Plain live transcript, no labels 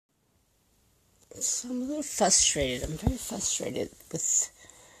So I'm a little frustrated. I'm very frustrated with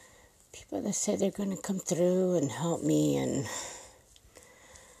people that say they're going to come through and help me and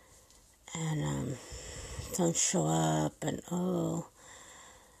don't show up and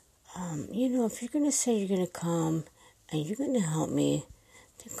if you're going to say you're going to come and you're going to help me,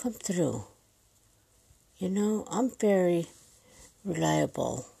 then come through. I'm very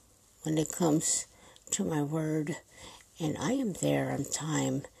reliable when it comes to my word, and I am there on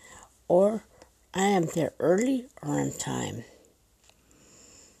time, or I am there early or on time.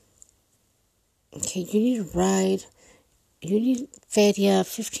 Okay, you need a ride, you need feria,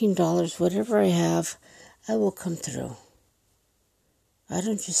 $15, whatever I have, I will come through. I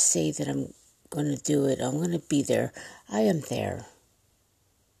don't just say that I'm going to do it. I'm going to be there. I am there.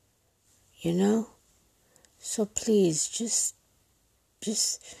 So please, just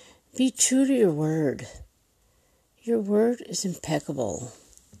be true to your word. Your word is impeccable.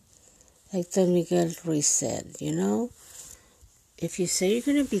 Like Don Miguel Ruiz said, if you say you're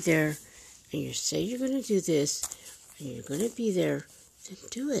going to be there, and you say you're going to do this, and you're going to be there, then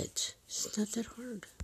do it. It's not that hard.